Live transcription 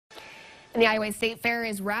And the Iowa State Fair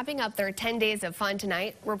is wrapping up their 10 days of fun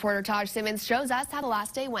tonight. Reporter Taj Simmons shows us how the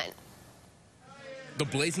last day went. The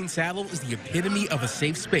Blazing Saddle is the epitome of a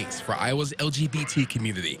safe space for Iowa's LGBT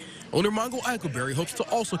community. Owner Mongo Eichelberry hopes to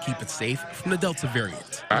also keep it safe from the Delta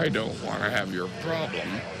variant. I don't want to have your problem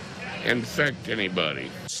infect anybody.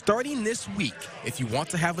 Starting this week, if you want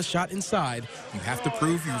to have a shot inside, you have to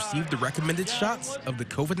prove you received the recommended shots of the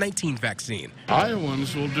COVID-19 vaccine.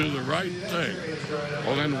 Iowans will do the right thing.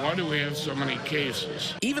 Well, then why do we have so many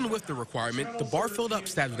cases? Even with the requirement, the bar filled up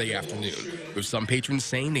Saturday afternoon, with some patrons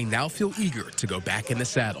saying they now feel eager to go back in the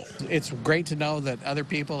saddle. It's great to know that other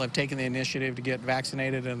people have taken the initiative to get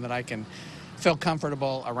vaccinated and that I can feel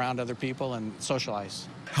comfortable around other people and socialize.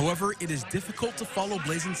 However, it is difficult to follow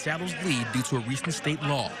Blazing Saddle's lead due to a recent state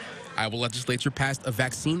law. Iowa legislature passed a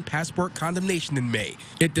vaccine passport condemnation in May.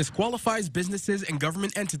 It disqualifies businesses and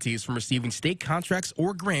government entities from receiving state contracts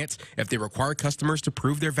or grants if they require customers to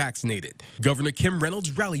prove they're vaccinated. Governor Kim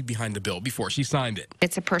Reynolds rallied behind the bill before she signed it.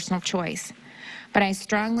 It's a personal choice, but I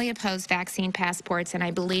strongly oppose vaccine passports, and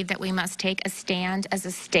I believe that we must take a stand as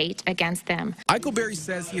a state against them. Eichelberry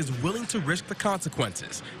says he is willing to risk the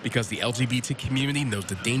consequences because the LGBT community knows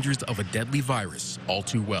the dangers of a deadly virus all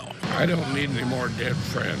too well. I don't need any more dead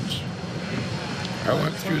friends. I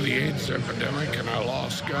went through the AIDS epidemic and I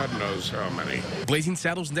lost God knows how many. Blazing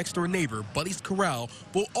Saddle's next door neighbor, Buddy's Corral,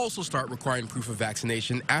 will also start requiring proof of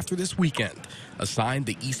vaccination after this weekend, a sign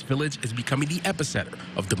the East Village is becoming the epicenter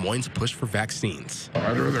of Des Moines' push for vaccines.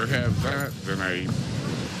 I'd rather have that than a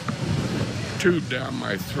tube down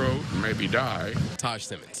my throat and maybe die. Taj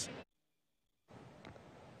Simmons.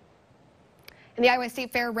 And the Iowa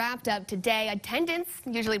State Fair wrapped up today. Attendance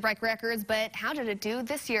usually break records, but how did it do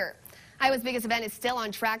this year? Iowa's biggest event is still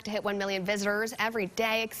on track to hit 1 million visitors every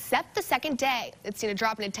day, except the second day. It's seen a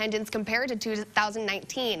drop in attendance compared to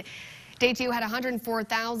 2019. Day 2 had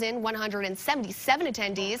 104,177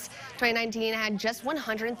 attendees. 2019 had just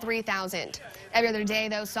 103,000. Every other day,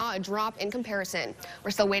 though, saw a drop in comparison.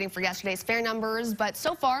 We're still waiting for yesterday's fair numbers, but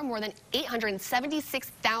so far, more than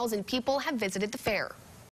 876,000 people have visited the fair.